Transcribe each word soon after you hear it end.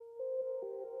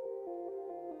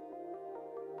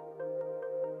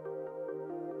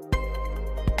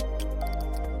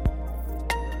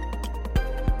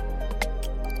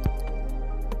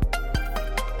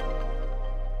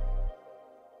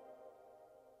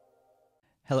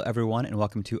Hello, everyone, and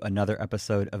welcome to another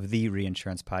episode of the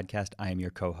Reinsurance Podcast. I am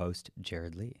your co-host,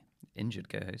 Jared Lee. Injured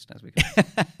co-host, as we call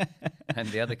it. I'm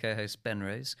the other co-host, Ben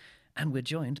Rose, and we're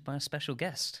joined by a special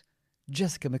guest.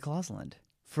 Jessica McCausland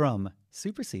from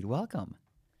Superseed. Welcome.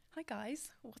 Hi,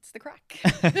 guys. What's the crack?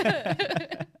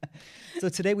 So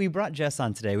today we brought Jess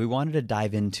on today. We wanted to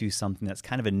dive into something that's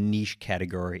kind of a niche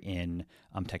category in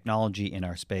technology in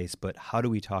our space, but how do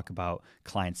we talk about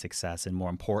client success? And more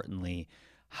importantly,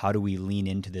 how do we lean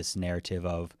into this narrative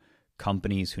of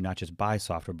companies who not just buy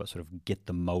software, but sort of get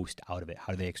the most out of it?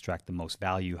 How do they extract the most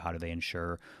value? How do they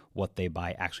ensure what they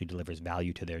buy actually delivers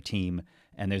value to their team?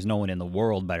 And there's no one in the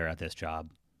world better at this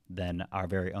job than our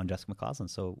very own Jessica McCausland.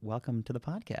 So welcome to the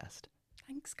podcast.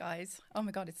 Thanks, guys. Oh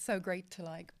my God, it's so great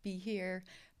to be here,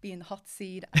 be in the hot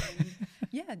seat,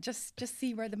 and just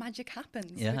see where the magic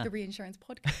happens with the Reinsurance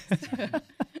Podcast.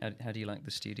 How do you like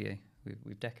the studio?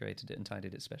 We've decorated it and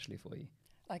tidied it specially for you.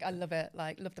 I love it.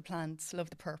 Love the plants, love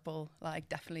the purple.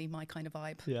 Definitely my kind of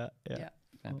vibe. Yeah.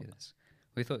 Fabulous.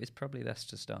 We thought it's probably best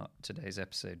to start today's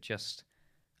episode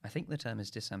I think the term is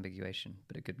disambiguation,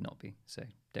 but it could not be, so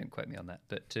don't quote me on that.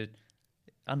 But to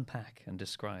unpack and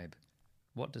describe,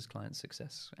 what does client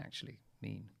success actually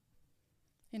mean?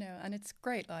 And it's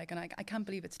great, and I can't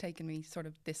believe it's taken me sort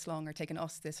of this long, or taken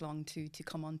us this long to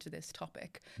come onto this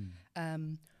topic.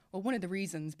 Well, one of the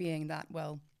reasons being that,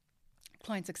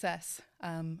 client success,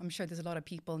 I'm sure there's a lot of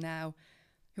people now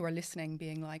who are listening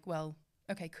being like, well,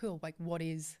 okay, cool, what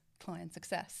is client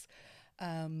success?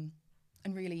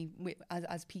 And really,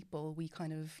 as people, we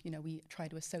kind of, we try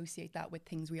to associate that with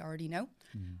things we already know.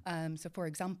 So for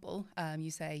example, you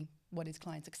say, what is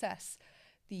client success?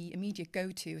 The immediate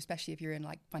go-to, especially if you're in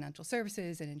financial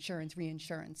services and insurance,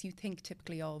 reinsurance, you think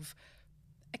typically of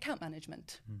account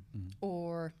management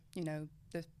or,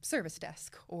 the service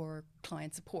desk or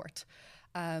client support.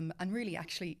 And really,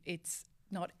 actually, it's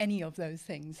not any of those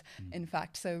things, in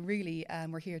fact. So really,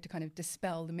 we're here to kind of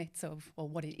dispel the myths of,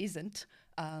 what it isn't.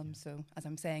 So as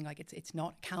I'm saying, it's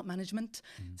not account management,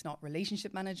 it's not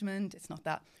relationship management, it's not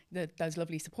those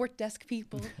lovely support desk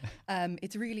people.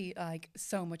 It's really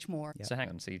so much more. So hang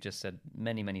on, so you just said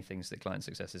many, many things that client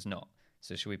success is not.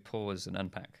 So should we pause and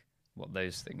unpack what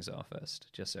those things are first,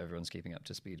 just so everyone's keeping up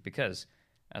to speed? Because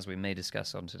as we may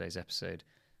discuss on today's episode,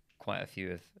 quite a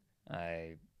few of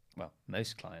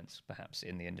most clients perhaps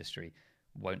in the industry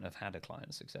won't have had a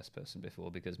client success person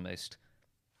before, because most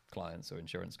clients or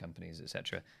insurance companies,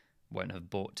 etc., won't have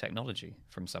bought technology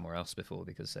from somewhere else before,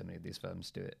 because so many of these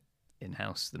firms do it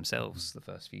in-house themselves the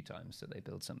first few times that they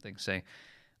build something. So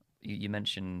you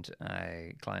mentioned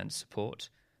client support,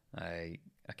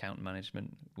 account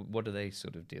management. What do they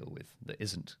sort of deal with that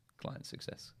isn't client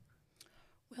success?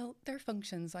 Well, their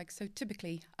functions, so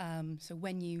typically, so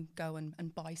when you go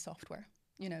and buy software,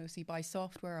 so you buy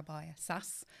software or buy a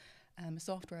SaaS,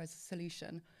 software as a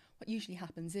solution, what usually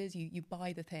happens is you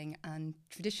buy the thing, and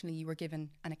traditionally you were given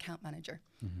an account manager,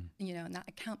 and that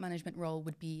account management role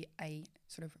would be a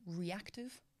sort of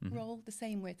reactive role, the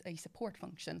same with a support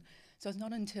function. So it's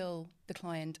not until the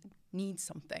client needs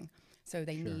something, so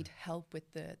they need help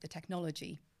with the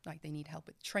technology, they need help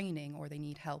with training, or they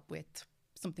need help with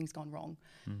something's gone wrong,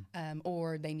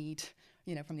 or they need,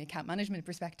 from the account management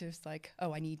perspective, it's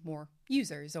I need more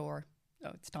users, or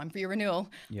it's time for your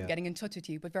renewal, I'm getting in touch with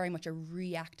you, but very much a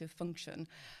reactive function.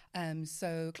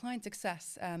 So client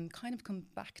success kind of come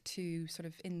back to sort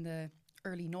of in the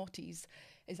early noughties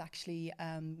is actually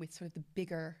with sort of the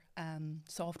bigger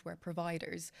software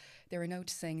providers. They were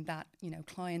noticing that,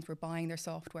 clients were buying their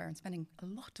software and spending a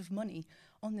lot of money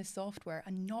on this software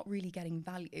and not really getting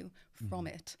value from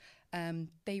it.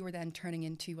 They were then turning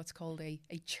into what's called a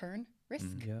churn risk.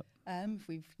 If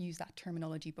we've used that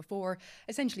terminology before,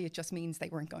 essentially it just means they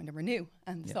weren't going to renew,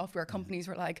 and the software companies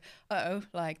were like,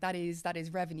 that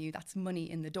is revenue, that's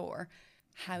money in the door.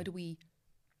 How do we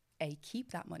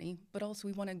keep that money, but also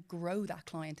we want to grow that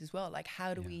client as well?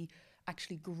 How do we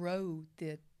actually grow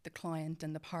the client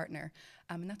and the partner?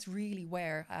 And that's really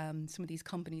where some of these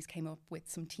companies came up with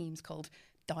some teams called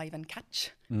dive and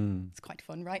catch. It's quite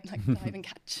fun, right? Dive and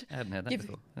catch. I hadn't heard that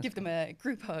before. Give them a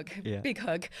group hug, big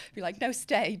hug. Be like, no,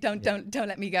 stay, don't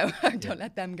let me go, or don't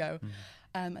let them go.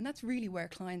 And that's really where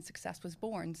client success was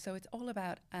born. So it's all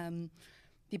about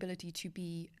the ability to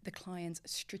be the client's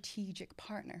strategic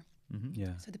partner.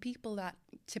 So the people that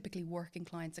typically work in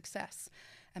client success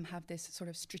have this sort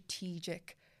of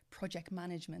strategic project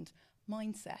management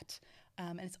mindset.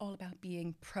 And it's all about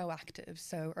being proactive.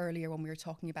 So earlier when we were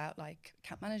talking about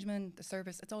account management, the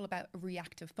service, it's all about a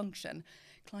reactive function.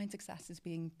 Client success is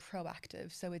being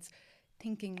proactive. So it's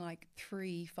thinking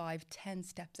 3, 5, 10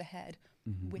 steps ahead.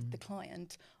 with the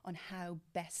client on how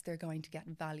best they're going to get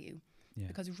value. Yeah.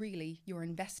 Because really, you're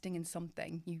investing in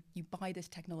something. You buy this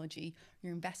technology,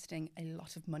 you're investing a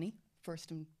lot of money,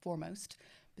 first and foremost,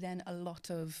 but then a lot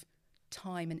of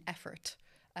time and effort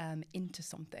into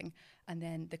something. And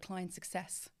then the client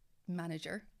success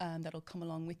manager that'll come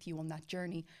along with you on that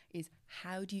journey is,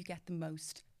 how do you get the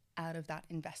most out of that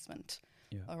investment?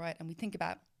 Yeah. All right. And we think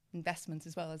about investments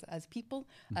as well as people.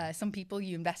 Some people,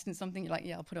 you invest in something, you're like,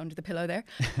 yeah, I'll put it under the pillow there,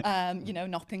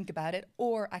 not think about it.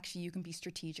 Or actually you can be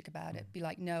strategic about it. Be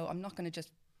like, no, I'm not going to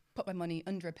just put my money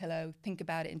under a pillow, think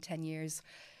about it in 10 years.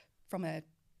 From a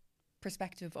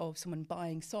perspective of someone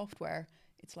buying software,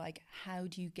 it's like, how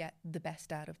do you get the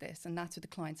best out of this? And that's what the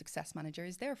client success manager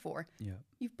is there for. Yeah.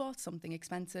 You've bought something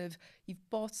expensive. You've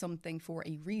bought something for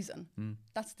a reason.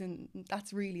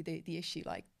 That's really the issue.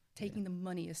 Like, taking the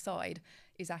money aside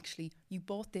is actually, you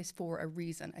bought this for a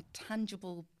reason, a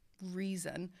tangible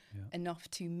reason enough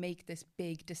to make this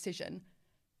big decision.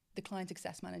 The client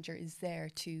success manager is there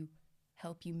to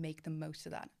help you make the most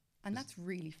of that. And that's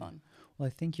really fun. Well, I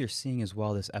think you're seeing as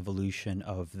well this evolution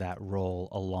of that role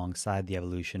alongside the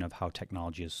evolution of how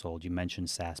technology is sold. You mentioned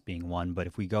SaaS being one, but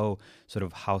if we go sort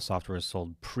of how software is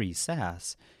sold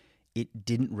pre-SaaS, it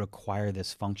didn't require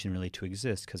this function really to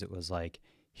exist, because it was like,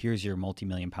 here's your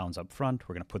multi-million pounds up front.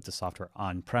 We're going to put the software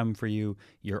on-prem for you.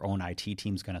 Your own IT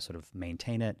team's going to sort of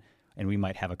maintain it. And we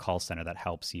might have a call center that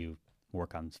helps you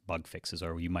work on bug fixes,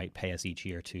 or you might pay us each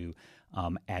year to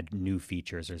add new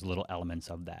features. There's little elements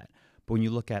of that. But when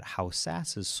you look at how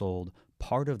SaaS is sold,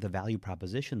 part of the value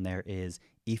proposition there is,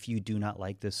 if you do not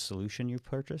like this solution you've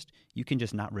purchased, you can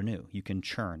just not renew. You can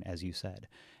churn, as you said.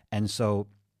 And so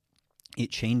it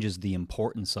changes the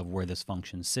importance of where this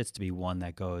function sits to be one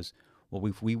that goes, well,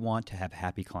 if we want to have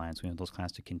happy clients, we want those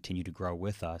clients to continue to grow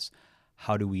with us,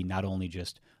 how do we not only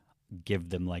just give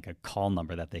them like a call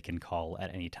number that they can call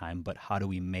at any time, but how do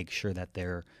we make sure that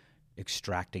they're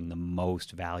extracting the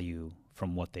most value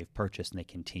from what they've purchased, and they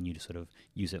continue to sort of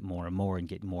use it more and more and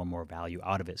get more and more value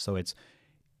out of it? So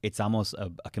it's almost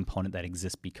a component that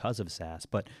exists because of SaaS,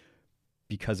 but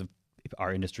because of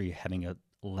our industry having a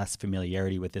less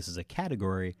familiarity with this as a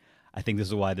category, I think this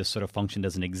is why this sort of function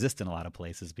doesn't exist in a lot of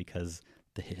places, because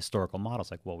the historical model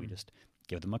is like, well, we just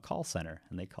give them a call center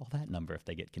and they call that number if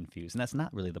they get confused. And that's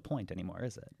not really the point anymore,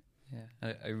 is it?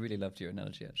 Yeah, I really loved your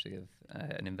analogy, actually, of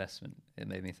an investment. It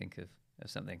made me think of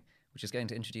something which is going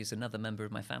to introduce another member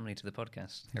of my family to the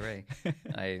podcast. Hooray.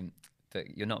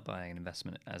 But you're not buying an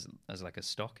investment as like a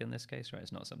stock in this case, right?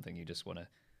 It's not something you just want to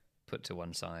put to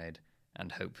one side and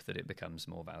hope that it becomes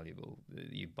more valuable.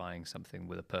 You're buying something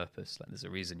with a purpose. Like, there's a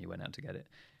reason you went out to get it.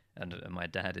 And my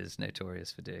dad is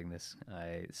notorious for doing this.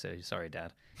 So sorry,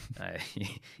 Dad, you're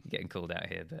getting called out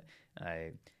here, but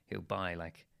he'll buy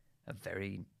like a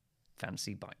very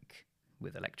fancy bike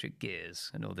with electric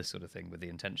gears and all this sort of thing, with the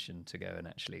intention to go and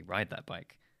actually ride that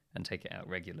bike and take it out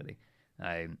regularly.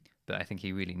 But I think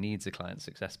he really needs a client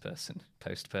success person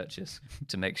post-purchase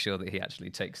to make sure that he actually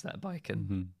takes that bike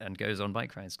and goes on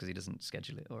bike rides, because he doesn't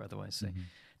schedule it or otherwise. So,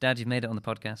 Dad, you've made it on the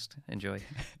podcast. Enjoy.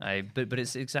 But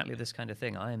it's exactly this kind of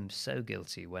thing. I am so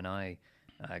guilty when I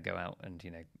go out and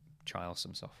trial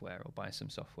some software or buy some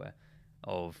software,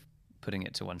 of putting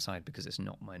it to one side because it's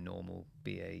not my normal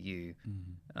BAU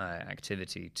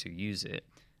activity to use it.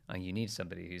 You need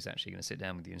somebody who's actually going to sit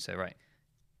down with you and say, right,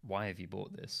 why have you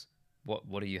bought this?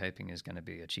 What are you hoping is going to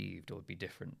be achieved or be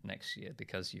different next year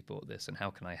because you've bought this, and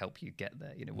how can I help you get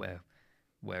there?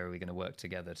 Where are we going to work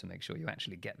together to make sure you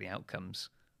actually get the outcomes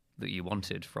that you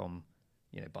wanted from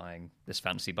buying this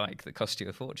fancy bike that cost you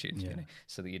a fortune,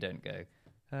 so that you don't go,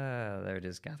 there it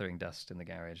is, gathering dust in the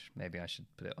garage. Maybe I should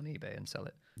put it on eBay and sell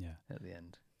it at the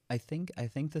end. I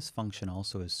think this function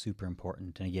also is super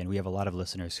important. And again, we have a lot of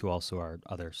listeners who also are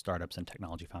other startups and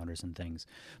technology founders and things.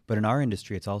 But in our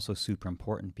industry, it's also super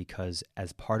important because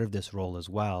as part of this role as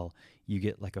well, you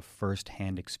get like a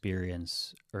firsthand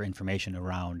experience or information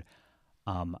around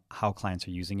how clients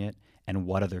are using it and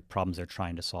what other problems they're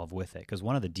trying to solve with it. Because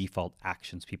one of the default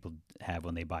actions people have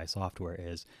when they buy software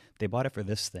is they bought it for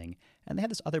this thing and they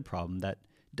had this other problem that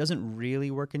doesn't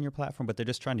really work in your platform, but they're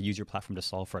just trying to use your platform to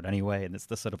solve for it anyway. And it's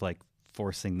the sort of like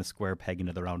forcing the square peg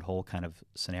into the round hole kind of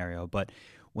scenario. But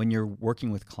when you're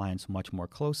working with clients much more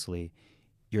closely,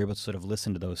 you're able to sort of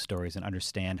listen to those stories and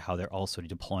understand how they're also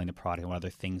deploying the product and what other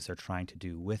things they're trying to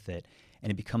do with it.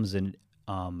 And it becomes an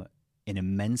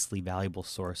immensely valuable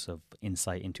source of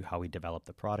insight into how we develop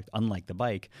the product. Unlike the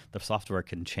bike, the software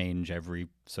can change every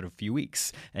sort of few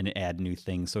weeks and add new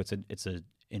things. So it's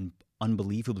an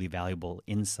unbelievably valuable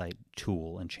insight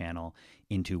tool and channel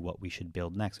into what we should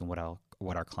build next and what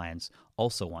what our clients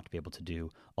also want to be able to do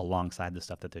alongside the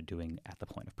stuff that they're doing at the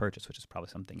point of purchase, which is probably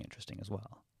something interesting as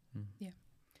well. Yeah.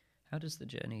 How does the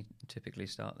journey typically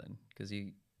start then? Because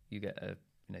you get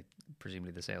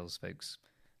presumably the sales folks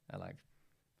are like,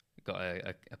 got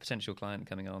a potential client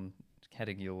coming on,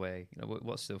 heading your way.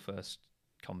 What's the first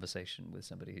conversation with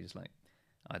somebody who's like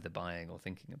either buying or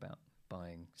thinking about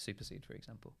buying Superseed, for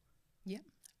example? Yeah.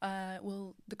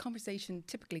 Well, the conversation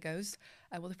typically goes,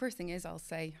 well, the first thing is I'll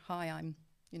say, hi, I'm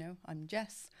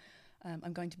Jess.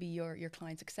 I'm going to be your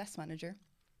client success manager.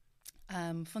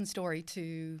 Fun story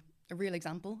to a real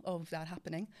example of that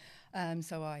happening.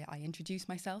 So I introduce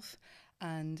myself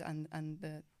and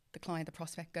the client, the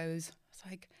prospect goes, it's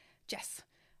like, Jess,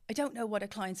 I don't know what a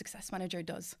client success manager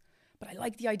does, but I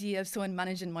like the idea of someone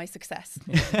managing my success.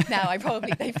 Now,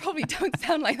 they probably don't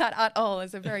sound like that at all.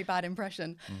 It's a very bad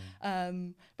impression.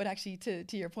 But actually,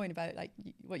 to your point about like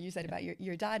what you said about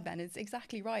your dad, Ben, it's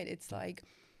exactly right. It's like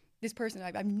this person,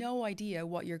 I have no idea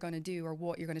what you're going to do or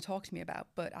what you're going to talk to me about,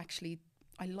 but actually,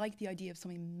 I like the idea of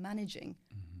someone managing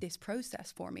this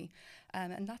process for me.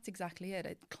 And that's exactly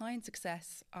it. Client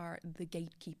success are the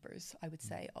gatekeepers, I would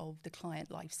say, of the client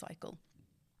life cycle.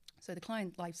 So the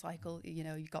client life cycle,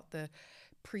 you've got the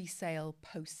pre-sale,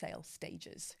 post-sale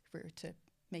stages, if we were to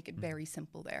make it very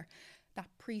simple there. That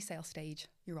pre-sale stage,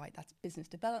 you're right, that's business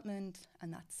development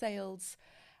and that's sales.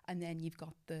 And then you've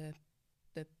got the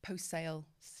post-sale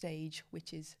stage,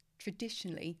 which is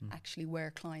traditionally actually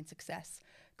where client success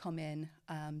come in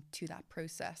to that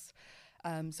process.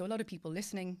 So a lot of people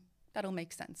listening, that'll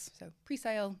make sense. So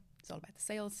pre-sale, it's all about the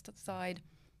sales side.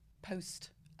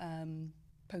 Post-sale,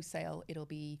 it'll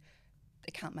be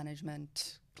account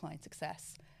management, client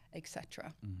success,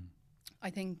 etc. I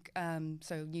think,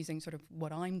 so using sort of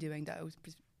what I'm doing though,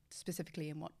 specifically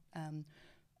in what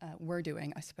we're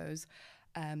doing, I suppose,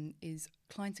 is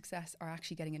client success are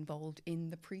actually getting involved in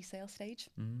the pre-sale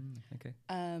stage. Okay.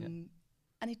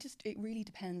 And it really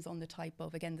depends on the type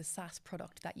of, again, the SaaS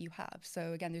product that you have.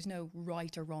 So again, there's no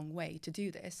right or wrong way to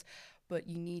do this, but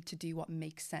you need to do what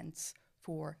makes sense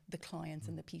for the clients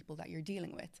and the people that you're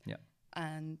dealing with. Yeah.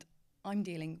 And I'm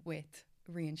dealing with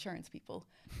reinsurance people,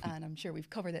 and I'm sure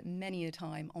we've covered it many a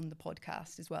time on the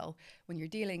podcast as well. When you're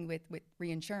dealing with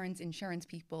insurance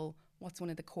people, what's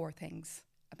one of the core things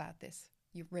about this?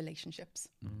 Your relationships.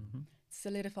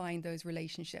 Solidifying those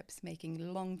relationships,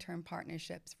 making long-term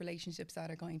partnerships, relationships that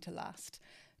are going to last,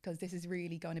 because this is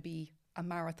really going to be a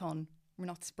marathon. We're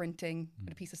not sprinting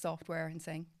with a piece of software and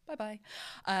saying bye-bye.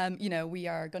 We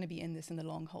are going to be in this in the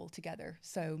long haul together.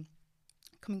 So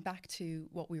coming back to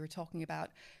what we were talking about,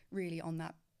 really on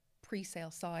that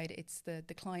pre-sale side, it's the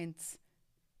clients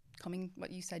coming,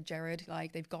 what you said, Jared,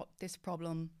 like they've got this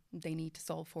problem, they need to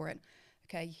solve for it.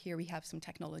 Okay, here we have some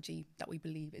technology that we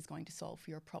believe is going to solve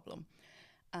for your problem.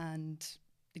 And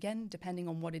again, depending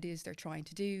on what it is they're trying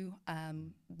to do,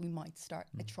 we might start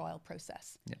a trial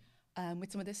process. Yeah.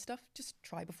 With some of this stuff, just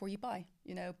try before you buy.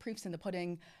 Proofs in the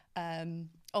pudding,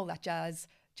 all that jazz.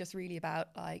 Just really about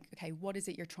like, okay, what is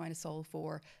it you're trying to solve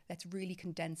for? Let's really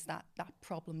condense that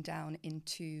problem down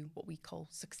into what we call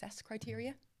success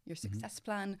criteria, your success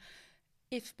plan.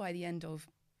 If by the end of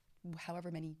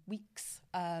however many weeks,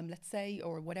 let's say,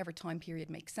 or whatever time period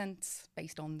makes sense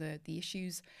based on the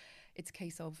issues, it's a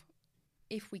case of,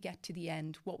 if we get to the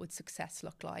end, what would success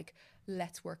look like?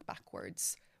 Let's work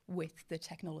backwards with the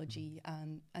technology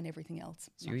and everything else.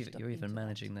 So you're even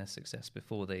managing their success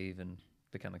before they even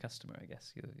become a customer, I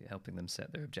guess. You're helping them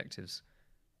set their objectives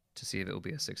to see if it will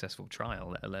be a successful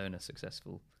trial, let alone a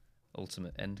successful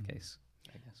ultimate end case,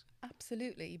 I guess.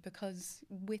 Absolutely, because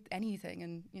with anything,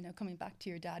 and coming back to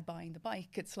your dad buying the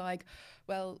bike, it's like,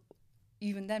 well,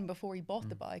 even then before he bought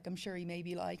the bike, I'm sure he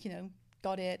maybe like,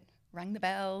 got it, rang the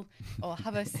bell, or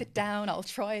have a sit down, I'll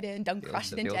try it in, don't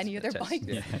crash it into any other bike.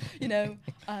 Yeah.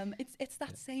 It's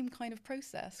that same kind of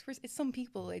process. For some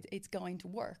people, it's going to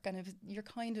work, and if you're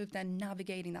kind of then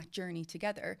navigating that journey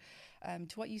together,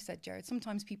 to what you said, Jared,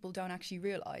 sometimes people don't actually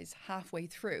realize halfway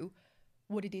through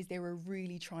what it is they were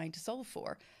really trying to solve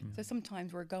for. So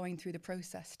sometimes we're going through the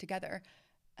process together,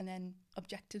 and then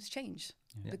objectives change.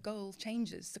 The goal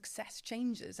changes, success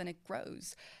changes, and it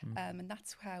grows. And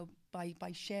that's how,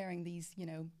 by sharing these,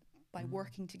 by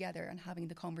working together and having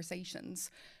the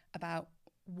conversations about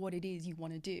what it is you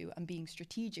want to do and being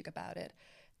strategic about it,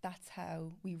 that's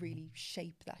how we really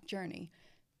shape that journey.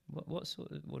 What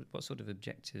sort of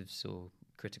objectives or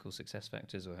critical success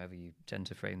factors, or however you tend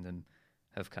to frame them,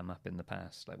 have come up in the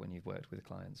past, like when you've worked with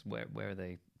clients? Where are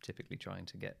they typically trying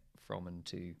to get from and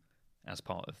to as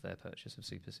part of their purchase of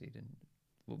Superseed? And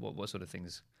what sort of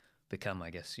things become, I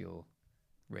guess, your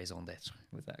raison d'etre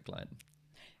with that client?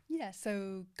 Yeah,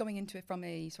 so going into it from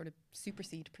a sort of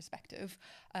supersede perspective,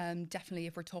 definitely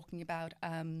if we're talking about,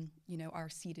 our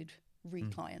seeded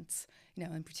clients,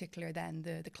 in particular then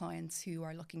the clients who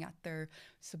are looking at their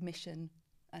submission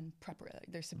and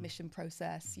their submission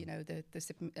process,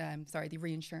 the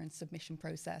reinsurance submission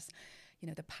process,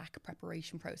 the pack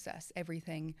preparation process,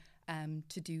 everything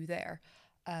to do there.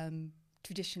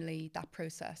 Traditionally, that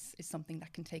process is something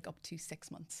that can take up to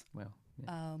 6 months. Well, yeah.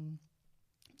 I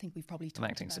think we've probably talked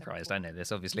I'm acting about surprised. it I know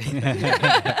this, obviously.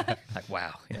 Like,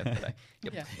 wow. Yeah.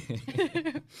 Yep.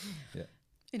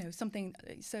 Yeah. Something.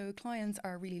 So clients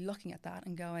are really looking at that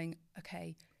and going,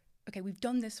 okay, we've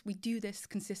done this. We do this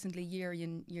consistently year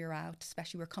in, year out.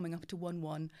 Especially we're coming up to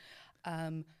 1/1.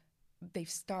 They've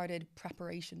started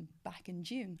preparation back in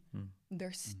June.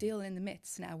 They're still in the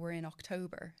midst. Now we're in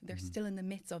October. They're still in the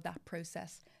midst of that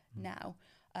process now.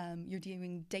 You're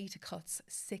doing data cuts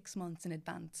 6 months in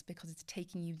advance because it's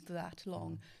taking you that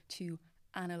long to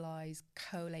analyze,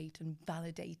 collate and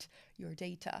validate your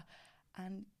data.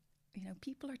 And,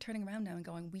 people are turning around now and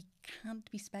going, we can't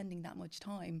be spending that much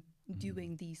time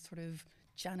doing these sort of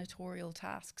janitorial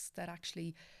tasks that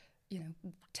actually,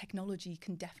 technology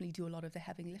can definitely do a lot of the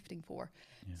heavy lifting for.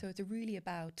 Yeah. So it's really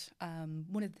about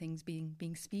one of the things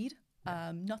being speed.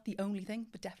 Not the only thing,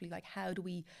 but definitely like how do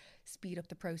we speed up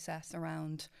the process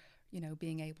around,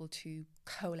 being able to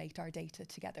collate our data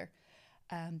together.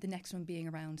 The next one being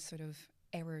around sort of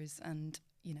errors and,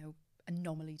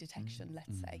 anomaly detection,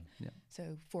 let's say. Yeah.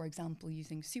 So for example,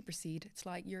 using Supersede, it's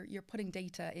like you're putting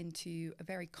data into a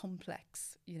very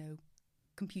complex,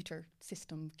 computer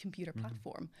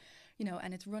platform,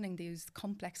 and it's running these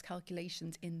complex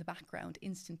calculations in the background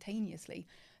instantaneously.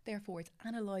 Therefore, it's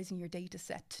analysing your data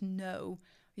set to know,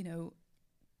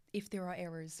 if there are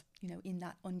errors, in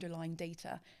that underlying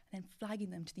data, and then flagging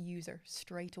them to the user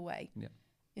straight away. Yeah.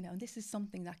 And this is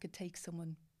something that could take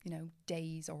someone,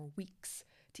 days or weeks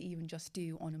to even just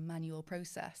do on a manual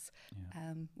process.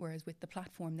 Yeah. Whereas with the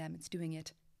platform, then it's doing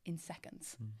it in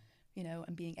seconds,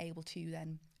 and being able to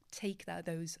then take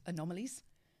those anomalies.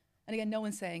 And again, no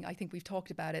one's saying, I think we've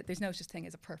talked about it, there's no such thing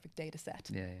as a perfect data set.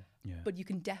 Yeah. But you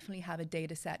can definitely have a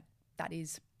data set that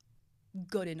is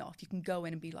good enough. You can go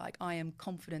in and be like, I am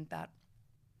confident that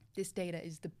this data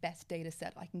is the best data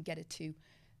set I can get it to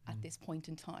at this point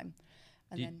in time.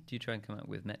 And do you try and come up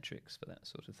with metrics for that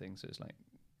sort of thing? So it's like,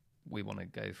 we want to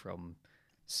go from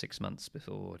 6 months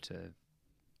before to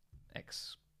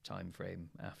X time frame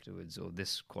afterwards, or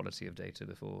this quality of data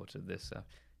before to this.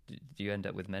 Do you end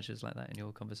up with measures like that in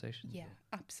your conversations? Yeah,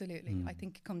 absolutely. I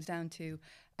think it comes down to,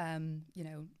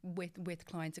 with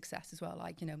client success as well,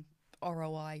 like,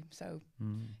 ROI. So,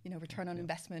 return on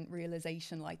investment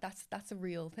realization, like that's a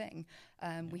real thing.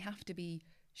 We have to be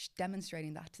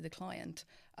demonstrating that to the client,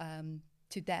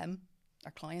 to them,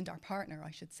 our client, our partner,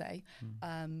 I should say,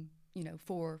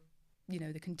 for,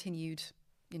 the continued,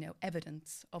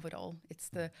 evidence of it all. It's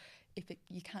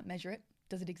you can't measure it,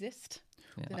 does it exist?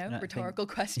 Yeah. Rhetorical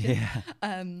question. Yeah.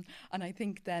 And I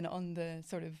think then on the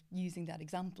sort of using that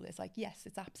example, it's like, yes,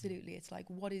 it's absolutely. It's like,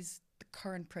 what is the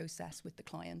current process with the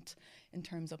client in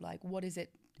terms of like, what is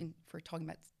it if we're talking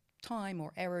about time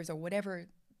or errors or whatever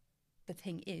the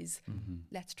thing is,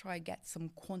 let's try and get some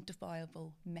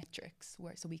quantifiable metrics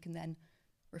so we can then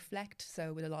reflect.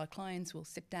 So with a lot of clients, we'll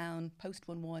sit down post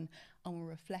 1/1 and we'll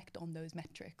reflect on those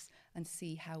metrics and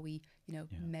see how we,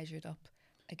 measured up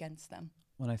against them.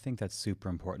 Well, I think that's super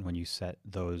important when you set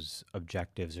those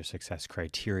objectives or success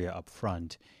criteria up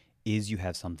front, is you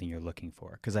have something you're looking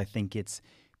for. Because I think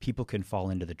people can fall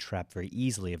into the trap very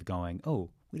easily of going, oh,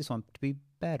 we just want it to be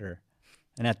better.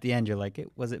 And at the end, you're like,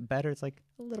 was it better? It's like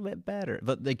a little bit better.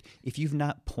 But like, if you've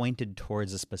not pointed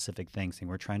towards a specific thing, saying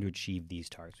we're trying to achieve these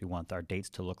targets, we want our dates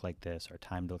to look like this, our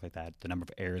time to look like that, the number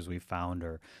of errors we've found,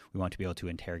 or we want to be able to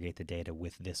interrogate the data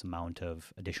with this amount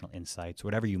of additional insights,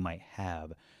 whatever you might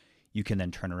have, you can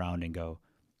then turn around and go,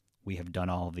 we have done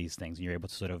all of these things. And you're able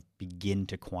to sort of begin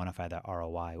to quantify that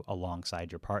ROI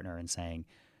alongside your partner and saying,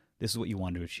 this is what you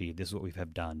want to achieve. This is what we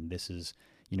have done. This is,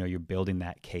 you're building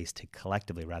that case to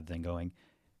collectively rather than going,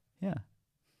 yeah,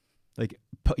 like,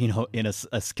 in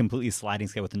a completely sliding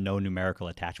scale with no numerical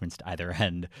attachments to either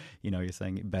end, you're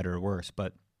saying better or worse.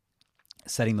 But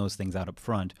setting those things out up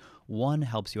front, one,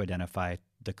 helps you identify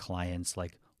the clients,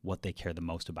 like what they care the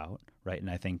most about, right? And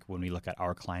I think when we look at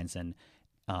our clients and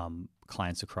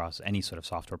clients across any sort of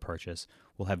software purchase,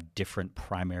 will have different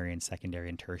primary and secondary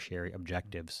and tertiary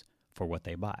objectives for what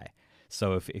they buy.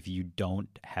 So if you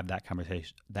don't have that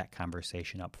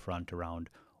conversation up front around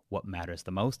what matters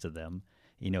the most to them,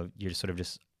 you're sort of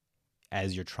just,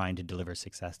 as you're trying to deliver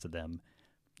success to them,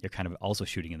 you're kind of also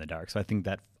shooting in the dark. So I think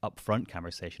that upfront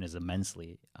conversation is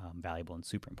immensely valuable and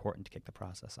super important to kick the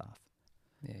process off.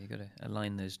 Yeah, you got to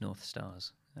align those North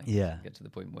Stars. Yeah. Get to the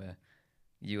point where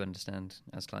you understand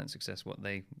as client success what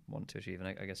they want to achieve. And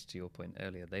I guess to your point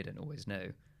earlier, they don't always know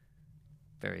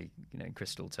very, in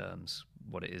crystal terms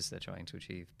what it is they're trying to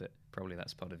achieve. But probably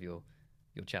that's part of your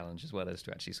challenge as well, as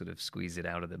to actually sort of squeeze it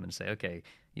out of them and say, okay,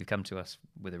 you've come to us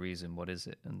with a reason, what is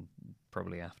it? And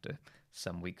probably after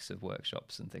some weeks of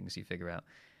workshops and things, you figure out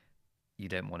you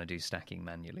don't want to do stacking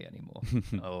manually anymore,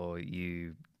 or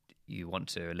you want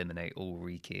to eliminate all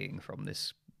rekeying from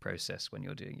this process when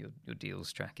you're doing your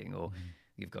deals tracking, or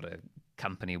you've got a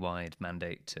company-wide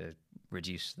mandate to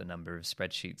reduce the number of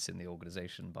spreadsheets in the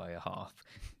organization by a half.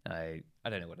 I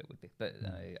don't know what it would be, but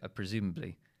I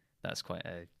presumably that's quite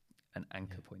an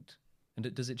anchor point.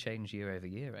 And does it change year over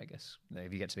year, I guess?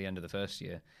 If you get to the end of the first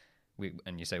year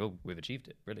and you say, well, we've achieved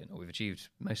it, brilliant, or we've achieved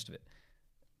most of it.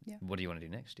 Yeah. What do you want to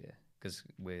do next year? Because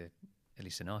we're, at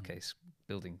least in our case,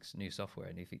 building new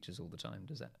software, new features all the time.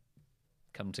 Does that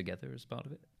come together as part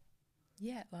of it?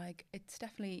 Yeah, like it's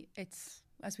definitely,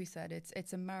 as we said,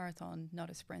 it's a marathon, not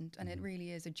a sprint. And it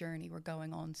really is a journey we're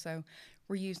going on. So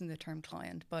we're using the term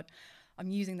client, but I'm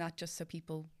using that just so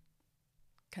people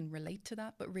can relate to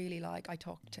that. But really, like, I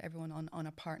talk to everyone on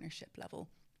a partnership level.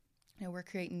 We're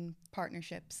creating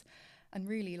partnerships, and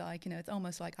really, like, it's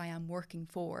almost like I am working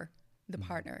for the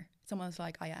partner. It's almost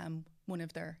like I am one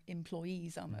of their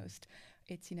employees almost.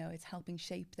 It's, it's helping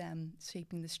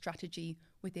shaping the strategy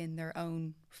within their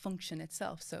own function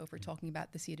itself. So if we're talking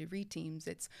about the seeded re teams,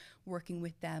 it's working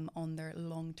with them on their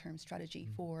long-term strategy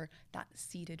for that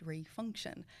seeded re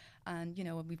function. And,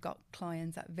 we've got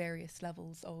clients at various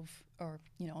levels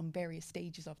on various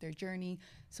stages of their journey.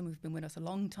 Some who've been with us a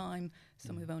long time,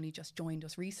 some who've only just joined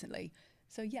us recently.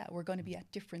 So yeah, we're going to be at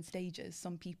different stages.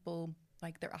 Some people,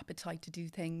 like, their appetite to do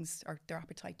things or their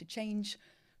appetite to change,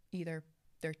 either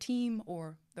their team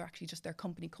or they're actually just their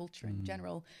company culture in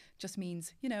general, just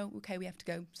means, okay, we have to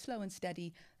go slow and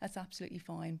steady. That's absolutely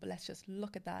fine. But let's just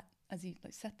look at that as you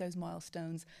set those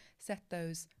milestones, set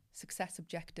those success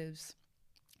objectives,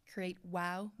 create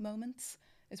wow moments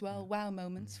as well. Wow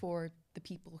moments for the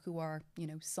people who are,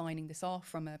 signing this off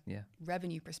from a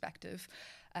revenue perspective,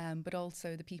 but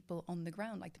also the people on the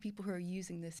ground, like the people who are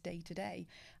using this day to day,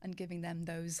 and giving them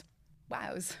those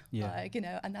wows,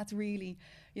 and that's really,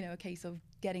 a case of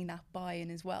getting that buy-in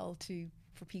as well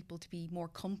for people to be more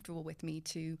comfortable with me,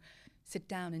 to sit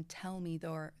down and tell me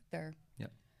their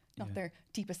not their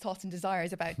deepest thoughts and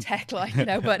desires about tech,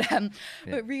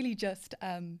 but really just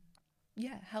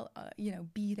help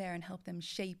be there and help them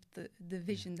shape the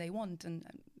vision they want, and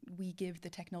we give the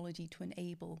technology to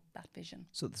enable that vision.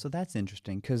 So that's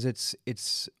interesting, because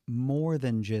it's more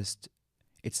than just,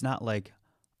 it's not like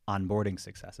onboarding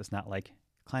success. It's not like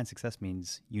client success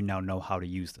means you now know how to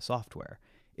use the software.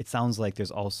 It sounds like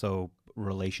there's also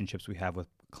relationships we have with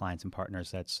clients and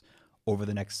partners that's over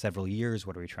the next several years,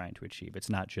 what are we trying to achieve? It's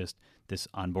not just this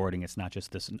onboarding. It's not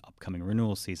just this upcoming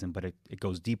renewal season, but it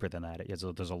goes deeper than that.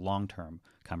 There's a long-term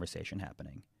conversation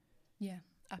happening. Yeah,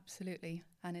 absolutely.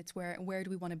 And it's where do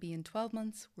we want to be in 12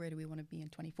 months? Where do we want to be in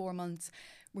 24 months?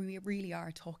 We really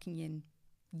are talking in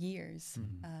years.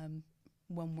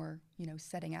 When we're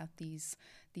setting out these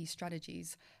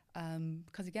strategies,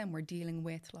 because again, we're dealing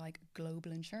with like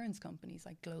global insurance companies,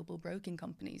 like global broking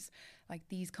companies. Like,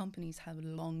 these companies have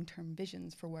long-term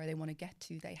visions for where they want to get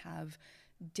to. They have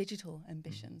digital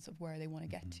ambitions of where they want to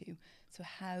get to. So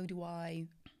how do I,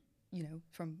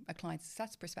 from a client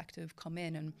success perspective, come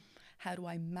in, and how do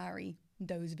I marry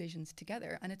those visions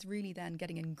together? And it's really then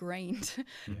getting ingrained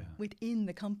within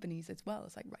the companies as well.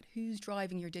 It's like, right, who's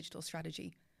driving your digital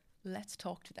strategy? Let's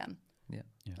talk to them. Yeah.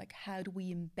 Like, how do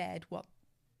we embed what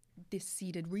this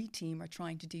seeded re team are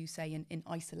trying to do, say, in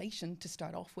isolation to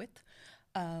start off with?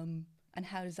 And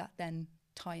how does that then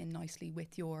tie in nicely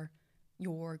with your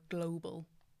global,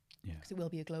 because it will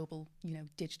be a global,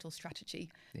 digital strategy.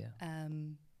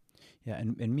 And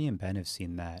me and Ben have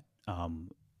seen that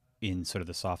in sort of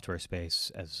the software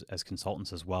space as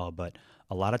consultants as well. But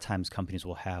a lot of times companies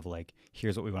will have, like,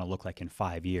 here's what we want to look like in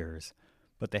 5 years,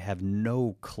 but they have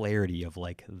no clarity of,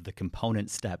 like, the component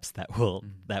steps that will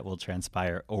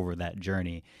transpire over that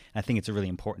journey. And I think it's a really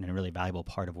important and really valuable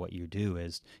part of what you do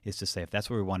is to say, if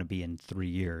that's where we want to be in 3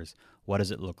 years, what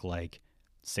does it look like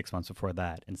 6 months before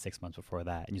that and 6 months before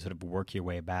that? And you sort of work your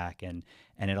way back, and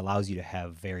it allows you to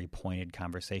have very pointed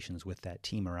conversations with that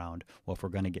team around, well, if we're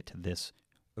going to get to this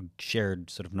shared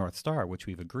sort of North Star, which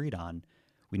we've agreed on,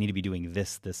 we need to be doing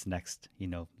this next,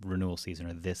 renewal season,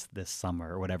 or this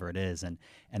summer, or whatever it is. And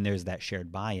there's that shared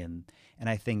buy-in. And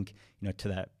I think,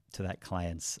 to to that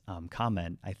client's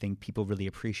comment, I think people really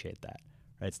appreciate that.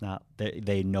 Right? It's not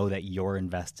they know that you're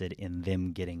invested in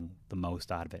them getting the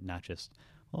most out of it, not just,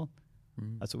 well,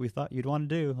 that's what we thought you'd want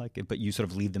to do. Like, but you sort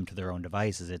of leave them to their own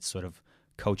devices. It's sort of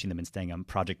coaching them and staying on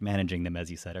project managing them,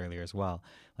 as you said earlier as well,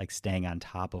 like staying on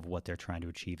top of what they're trying to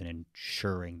achieve and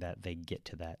ensuring that they get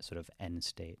to that sort of end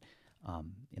state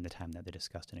in the time that they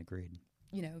discussed and agreed.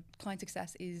 You know, client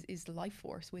success is the life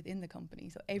force within the company.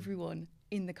 So everyone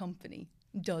in the company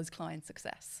does client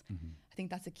success. I think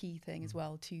that's a key thing as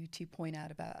well to point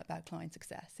out about client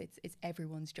success. It's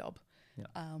everyone's job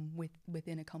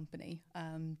within a company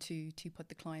to put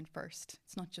the client first.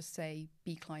 It's not just say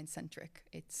be client centric.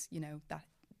 It's, you know, that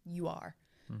you are.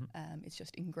 It's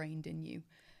just ingrained in you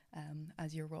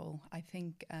as your role. I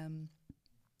think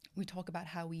we talk about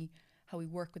how we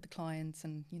work with the clients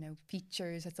and, you know,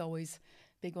 features. It's always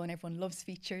big one. Everyone loves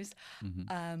features.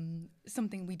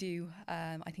 Something we do,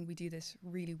 I think we do this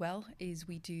really well, is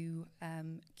we do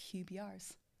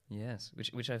QBRs. Yes,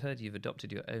 which I've heard you've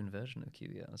adopted your own version of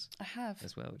QBRs. I have.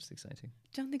 As well, which is exciting.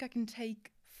 Don't think I can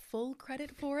take full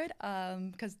credit for it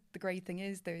because the great thing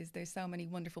is there's so many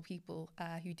wonderful people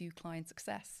who do client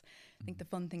success. I think the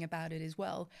fun thing about it as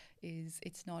well is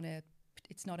it's not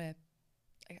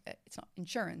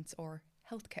insurance or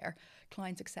healthcare.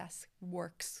 Client success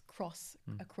works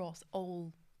across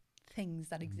all things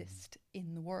that exist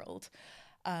in the world.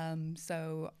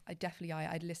 So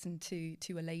I'd listened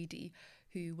to a lady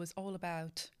who was all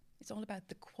about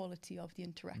the quality of the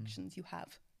interactions you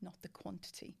have, not the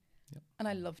quantity. Yep. And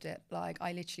I loved it. Like,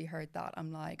 I literally heard that.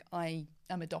 I'm like, I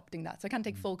am adopting that. So I can't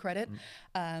take full credit,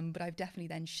 but I've definitely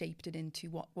then shaped it into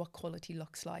what quality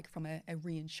looks like from a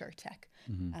reinsure tech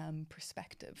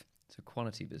perspective. So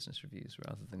quality business reviews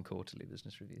rather than quarterly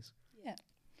business reviews. Yeah.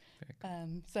 Very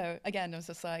cool. So again, I was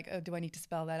just like, oh, do I need to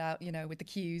spell that out, you know, with the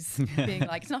cues being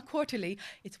like, it's not quarterly,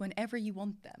 it's whenever you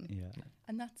want them. Yeah.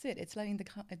 And that's it. It's letting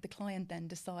the client then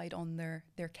decide on their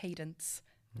cadence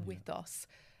with us.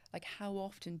 Like, how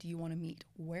often do you want to meet?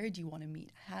 Where do you want to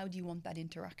meet? How do you want that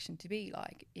interaction to be?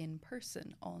 Like, in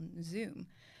person, on Zoom,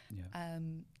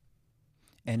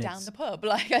 and down the pub,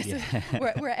 like I said,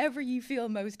 wherever you feel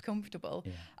most comfortable.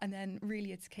 Yeah. And then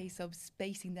really it's a case of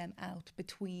spacing them out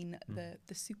between the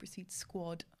supersuit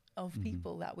squad of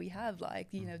people that we have, like,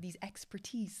 you know, these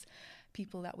expertise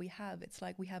people that we have. It's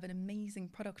like we have an amazing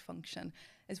product function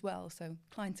as well. So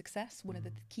client success, one of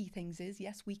the key things is,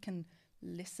 yes, we can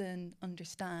listen,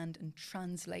 understand and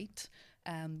translate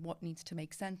what needs to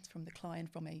make sense from the client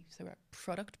from a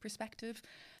product perspective.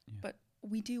 But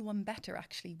we do one better,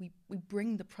 actually. We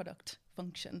bring the product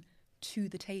function to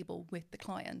the table with the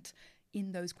client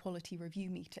in those quality review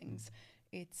meetings.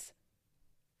 It's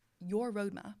your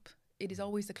roadmap. It is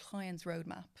always the client's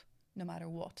roadmap, no matter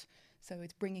what. So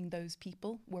it's bringing those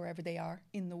people wherever they are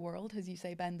in the world, as you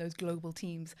say, Ben, those global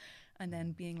teams, and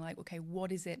then being like, okay,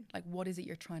 what is it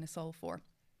you're trying to solve for?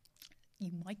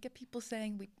 You might get people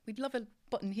saying, we'd love a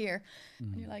button here.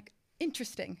 And you're like,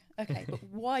 interesting. Okay, but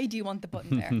why do you want the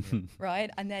button there? Right?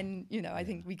 And then, you know, I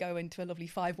think we go into a lovely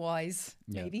 5 whys,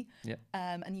 maybe. Yeah.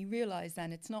 And you realize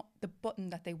then it's not the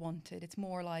button that they wanted. It's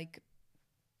more like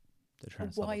they're trying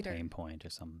to solve a pain point or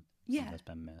something that's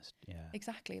been missed. Yeah.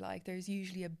 Exactly. Like, there's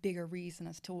usually a bigger reason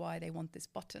as to why they want this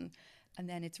button. And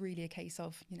then it's really a case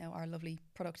of, you know, our lovely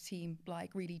product team,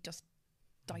 like, really just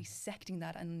dissecting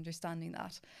that and understanding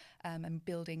that and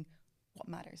building what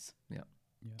matters.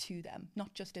 To them,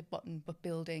 not just a button, but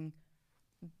building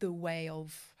the way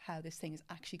of how this thing is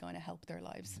actually going to help their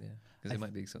lives. Yeah, because it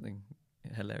might be something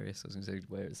hilarious, I was going to say,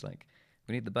 where it's like,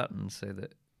 we need the button so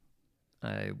that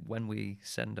when we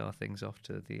send our things off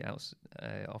to the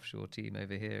offshore team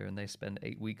over here and they spend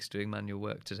 8 weeks doing manual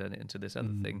work to turn it into this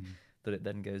other thing, that it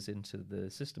then goes into the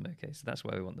system. Okay, so that's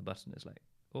why we want the button. It's like,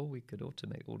 or we could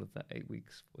automate all of that 8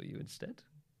 weeks for you instead.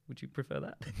 Would you prefer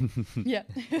that? Yeah.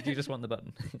 Do you just want the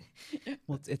button?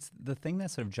 Well, it's the thing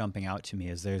that's sort of jumping out to me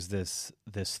is there's this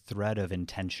thread of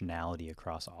intentionality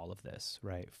across all of this,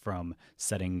 right? From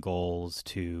setting goals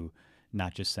to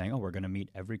not just saying, oh, we're going to meet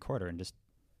every quarter and just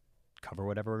cover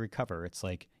whatever we cover. It's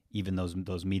like even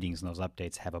those meetings and those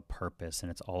updates have a purpose,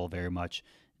 and it's all very much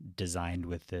designed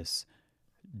with this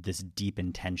deep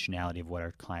intentionality of what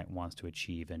our client wants to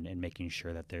achieve and making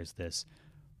sure that there's this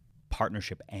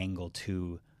partnership angle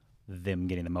to them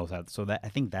getting the most out. So that I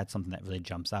think that's something that really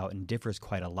jumps out and differs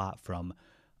quite a lot from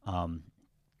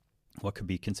what could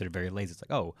be considered very lazy. It's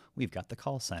like, oh, we've got the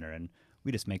call center and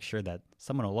we just make sure that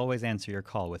someone will always answer your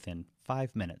call within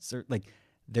 5 minutes. Or like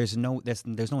there's no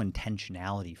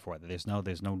intentionality for that.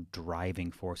 There's no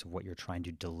driving force of what you're trying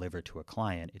to deliver to a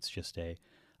client. It's just a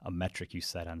metric you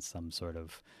set on some sort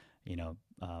of,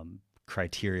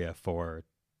 criteria for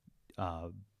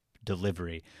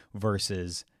delivery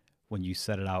versus when you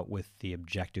set it out with the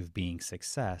objective being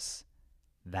success.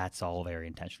 That's all very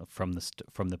intentional from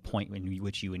the point in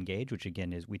which you engage, which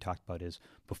again is we talked about is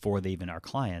before they even are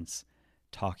clients,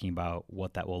 talking about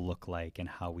what that will look like and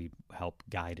how we help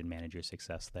guide and manage your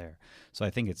success there. So I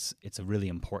think it's a really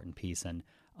important piece. And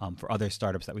for other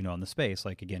startups that we know in the space,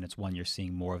 like again, it's one you're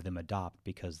seeing more of them adopt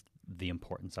because the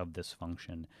importance of this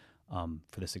function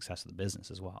for the success of the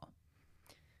business as well.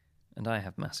 And I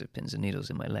have massive pins and needles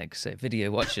in my legs, so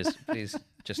video watchers, please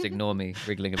just ignore me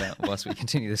wriggling about whilst we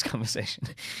continue this conversation.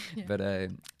 Yeah. But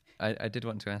I did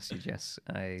want to ask you, Jess,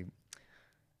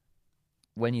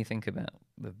 when you think about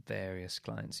the various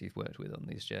clients you've worked with on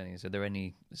these journeys, are there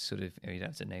any sort of, you don't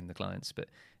have to name the clients, but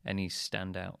any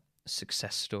standout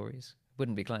success stories?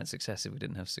 Wouldn't be client success if we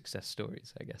didn't have success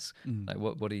stories, I guess. Like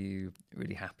what are you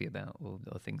really happy about, or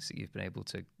things that you've been able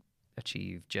to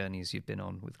achieve, journeys you've been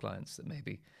on with clients that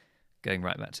maybe going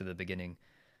right back to the beginning,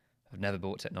 I've never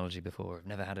bought technology before, I've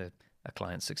never had a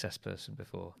client success person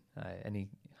before. Any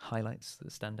highlights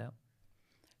that stand out?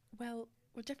 Well,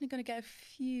 we're definitely going to get a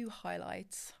few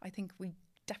highlights. I think we're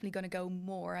definitely going to go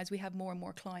more, as we have more and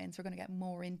more clients, we're going to get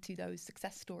more into those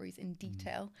success stories in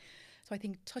detail. So I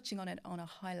think touching on it on a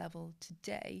high level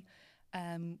today,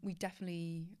 we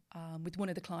definitely, with one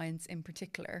of the clients in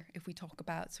particular, if we talk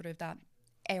about sort of that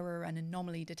error and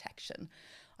anomaly detection,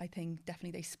 I think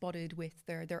definitely they spotted with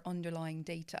their underlying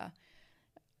data.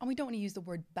 And we don't want to use the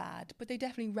word bad, but they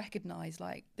definitely recognize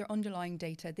like their underlying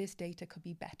data, this data could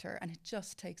be better. And it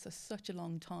just takes us such a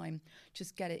long time to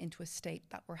just get it into a state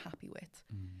that we're happy with.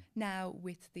 Now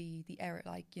with the error,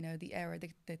 like, you know, the error,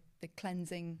 the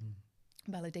cleansing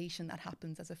validation that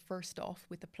happens as a first off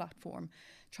with the platform,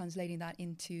 translating that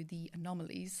into the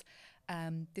anomalies.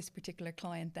 This particular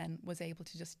client then was able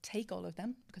to just take all of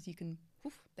them because you can,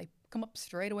 they come up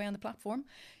straight away on the platform.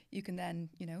 You can then,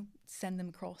 you know, send them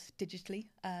across digitally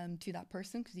to that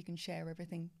person because you can share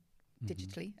everything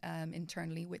digitally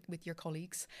internally with your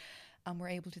colleagues. And we're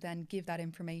able to then give that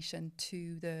information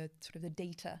to the sort of the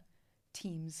data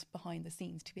teams behind the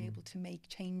scenes to be able to make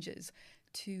changes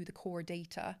to the core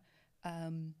data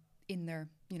in their,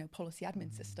 you know, policy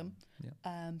admin system.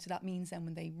 So that means then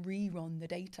when they rerun the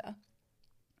data,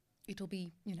 it'll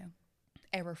be, you know,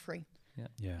 error-free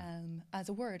as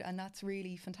a word. And that's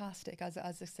really fantastic as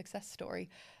a success story.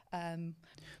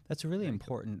 That's a really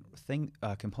important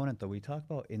component that we talk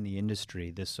about in the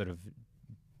industry, this sort of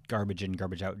garbage in,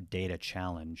 garbage out data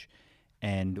challenge.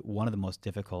 And one of the most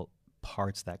difficult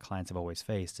parts that clients have always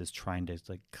faced is trying to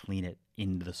like clean it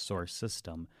into the source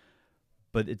system.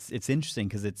 But it's interesting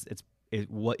because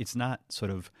it's not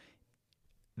sort of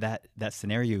that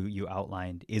scenario you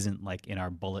outlined isn't like in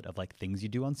our bullet of like things you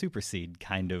do on Superseed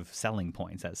kind of selling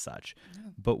points as such.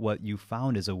 No. But what you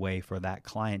found is a way for that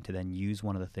client to then use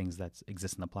one of the things that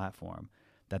exists in the platform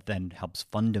that then helps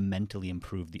fundamentally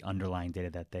improve the underlying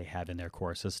data that they have in their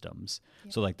core systems.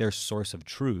 Yeah. So like their source of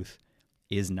truth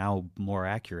is now more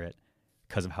accurate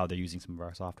because of how they're using some of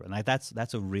our software. And like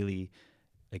that's a really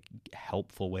like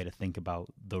helpful way to think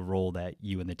about the role that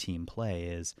you and the team play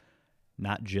is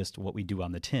not just what we do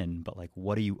on the tin, but like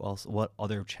what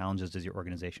other challenges does your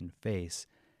organization face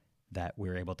that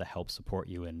we're able to help support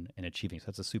you in achieving. So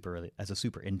that's a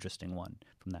super interesting one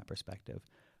from that perspective.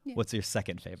 Yeah. What's your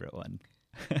second favorite one?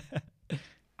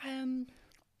 To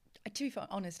be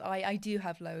honest, I do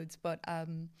have loads, but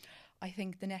I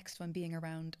think the next one being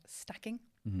around stacking.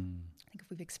 I think if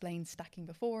we've explained stacking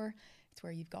before, it's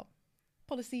where you've got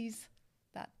policies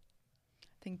that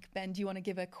I think, Ben, do you want to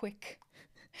give a quick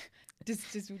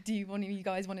you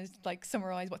guys want to like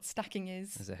summarize what stacking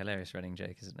is? There's a hilarious running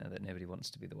joke, isn't there, that nobody wants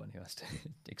to be the one who has to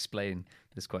explain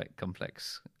this quite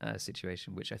complex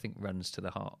situation, which I think runs to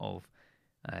the heart of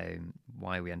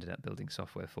why we ended up building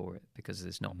software for it, because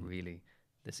there's not really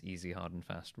this easy, hard and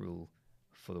fast rule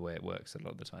for the way it works a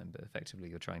lot of the time, but effectively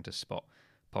you're trying to spot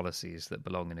policies that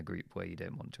belong in a group where you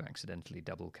don't want to accidentally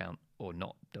double count or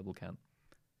not double count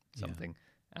something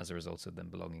as a result of them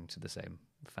belonging to the same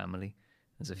family.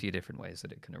 There's a few different ways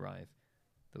that it can arrive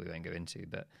that we won't go into,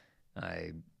 but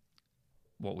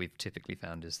what we've typically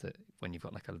found is that when you've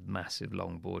got like a massive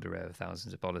long border of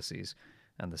thousands of policies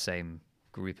and the same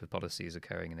group of policies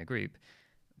occurring in a group,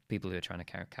 people who are trying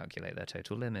to calculate their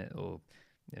total limit or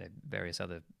various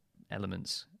other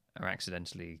elements are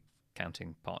accidentally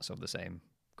counting parts of the same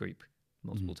group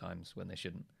multiple times when they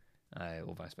shouldn't,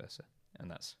 or vice versa. And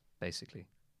that's basically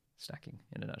stacking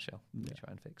in a nutshell we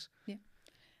try and fix. Yeah.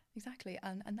 Exactly.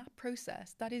 And that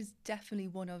process, that is definitely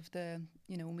one of the,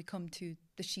 when we come to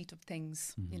the sheet of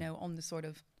things, on the sort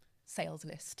of sales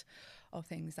list of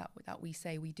things that we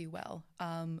say we do well.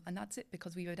 And that's it,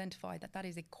 because we've identified that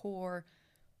is a core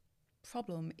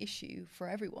problem issue for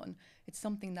everyone. It's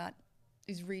something that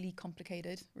is really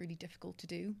complicated, really difficult to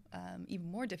do, even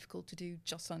more difficult to do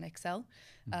just on Excel,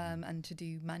 and to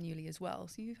do manually as well.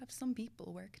 So you have some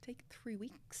people where it could take 3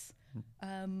 weeks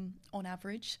on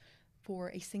average for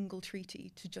a single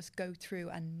treaty to just go through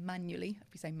and manually, if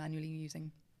you say manually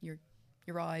using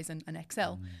your eyes and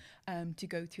Excel, to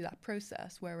go through that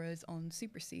process. Whereas on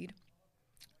Supersede,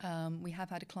 we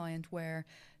have had a client where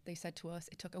they said to us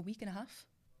it took a week and a half.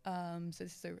 So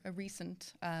this is a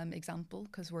recent example,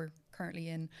 because we're currently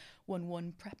in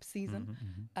 1/1 prep season.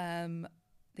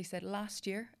 They said last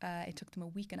year it took them a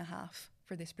week and a half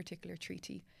for this particular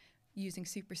treaty. Using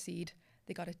Supersede,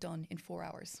 they got it done in 4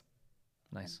 hours.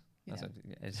 Nice.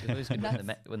 It's always good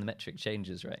when the metric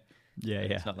changes, right? Yeah.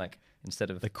 It's not like instead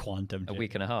of the quantum a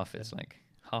week and a half, it's like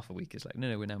half a week is like,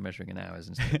 no, we're now measuring in hours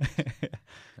instead.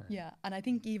 Yeah, and I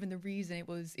think even the reason it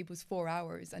was 4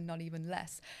 hours and not even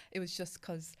less, it was just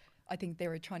because I think they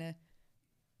were trying to,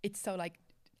 it's so like,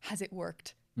 has it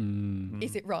worked?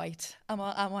 Is it right? Am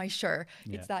I sure?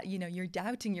 Yeah. It's that, you're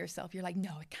doubting yourself. You're like,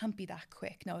 no, it can't be that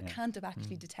quick. No, it can't have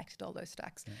actually detected all those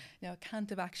stacks. No, it can't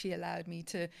have actually allowed me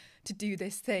to do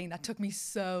this thing that took me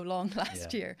so long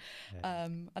last year.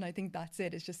 And I think that's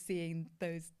it. It's just seeing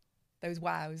those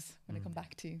wows when they come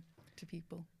back to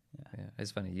people. Yeah,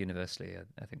 it's funny. Universally,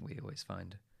 I think we always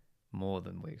find more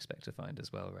than we expect to find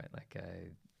as well, right? Like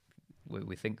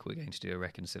we think we're going to do a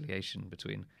reconciliation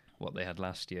between what they had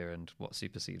last year and what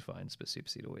Supersede finds, but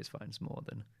Supersede always finds more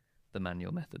than the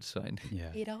manual methods find.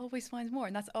 Yeah, it always finds more,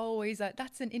 and that's always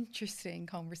that's an interesting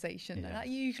conversation. And that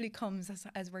usually comes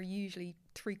as we're usually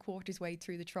 3/4 way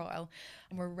through the trial,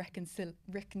 and we're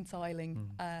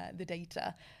reconciling the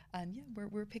data, and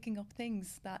we're picking up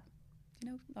things that.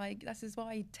 Like this is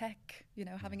why tech,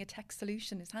 having a tech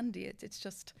solution is handy. It's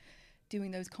just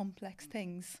doing those complex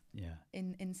things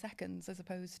in seconds, as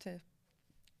opposed to,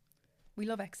 we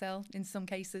love Excel in some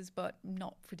cases, but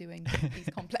not for doing these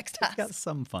complex tasks. It's got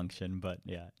some function, but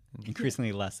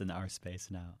increasingly less in our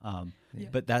space now.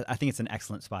 But that, I think it's an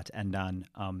excellent spot to end on.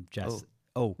 Jess.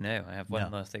 No, I have one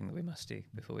more thing that we must do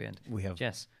before we end. We have.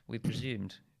 Jess, we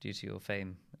presumed, due to your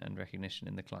fame and recognition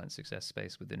in the client success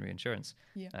space within reinsurance,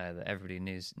 that everybody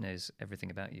knows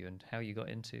everything about you and how you got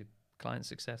into client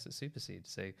success at Supersede.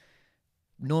 So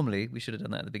normally we should have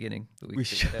done that at the beginning. But we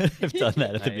should have done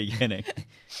that at the beginning. Do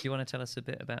you want to tell us a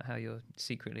bit about how you're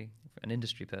secretly an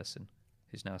industry person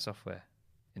who's now a software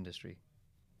industry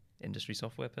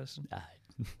software person?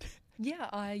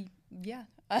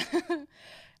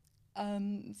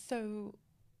 So,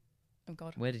 oh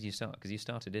God. Where did you start? Because you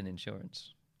started in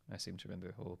insurance, I seem to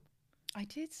remember. I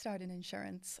did start in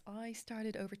insurance. I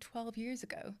started over 12 years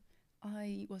ago.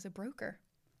 I was a broker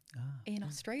in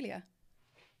Australia.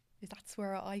 That's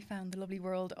where I found the lovely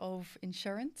world of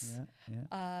insurance.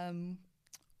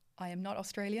 I am not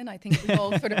Australian. I think we've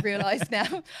all sort of realised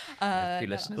now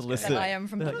that I am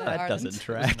from Dublin, that Ireland. doesn't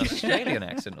track. An Australian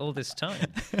accent all this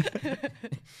time.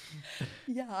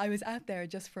 I was out there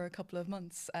just for a couple of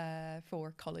months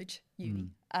for college,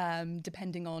 uni,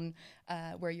 depending on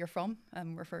where you're from.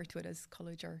 Refer to it as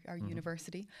college or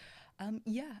university.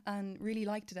 And really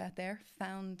liked it out there.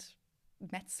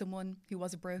 Met someone who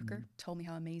was a broker, told me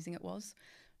how amazing it was.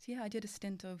 So I did a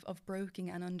stint of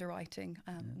broking and underwriting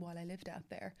while I lived out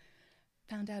there.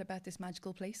 Found out about this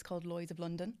magical place called Lloyd's of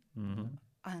London,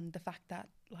 and the fact that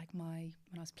when I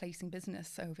was placing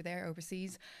business over there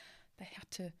overseas,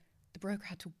 the broker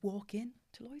had to walk in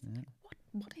to Lloyd's.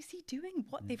 What is he doing?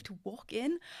 They have to walk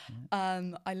in.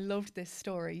 I loved this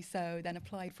story, so then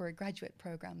applied for graduate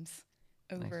programs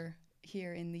over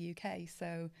here in the UK.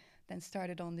 So then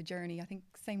started on the journey. I think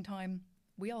same time.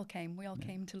 We all came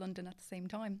to London at the same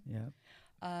time.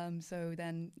 So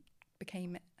then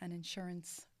became an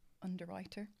insurance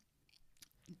underwriter.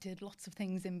 Did lots of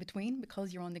things in between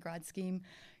because you're on the grad scheme.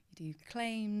 You do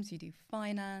claims, you do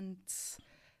finance,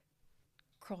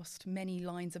 crossed many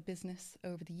lines of business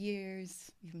over the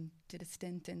years. Even did a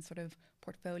stint in sort of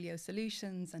portfolio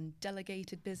solutions and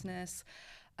delegated business.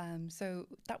 So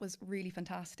that was really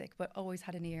fantastic, but always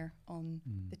had an ear on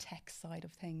the tech side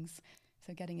of things.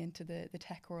 So getting into the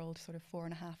tech world sort of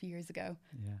 4.5 years ago.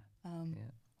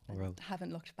 I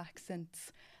haven't looked back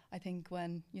since. I think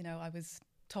when, I was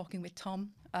talking with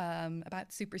Tom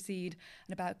about Supersede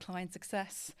and about client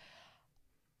success,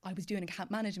 I was doing account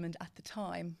management at the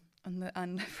time. And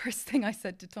the first thing I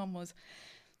said to Tom was,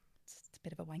 it's a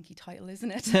bit of a wanky title,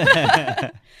 isn't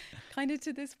it? Kind of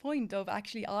to this point of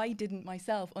actually I didn't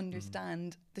myself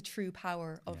understand the true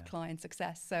power of client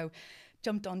success. So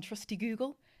jumped on trusty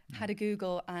Google Had a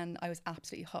Google and I was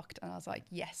absolutely hooked. And I was like,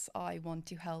 yes, I want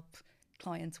to help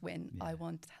clients win. Yeah. I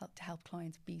want to help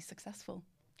clients be successful,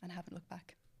 and I haven't looked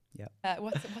back. Yeah.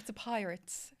 What's a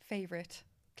pirate's favorite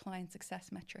client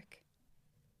success metric?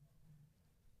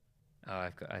 Oh,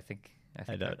 I think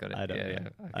I've got it. I don't know. Yeah,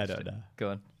 I don't know. Go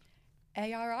on.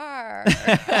 ARR.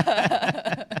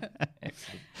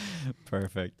 Excellent.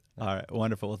 Perfect. All right.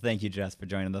 Wonderful. Well, thank you, Jess, for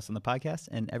joining us on the podcast.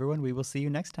 And everyone, we will see you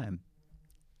next time.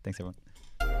 Thanks, everyone.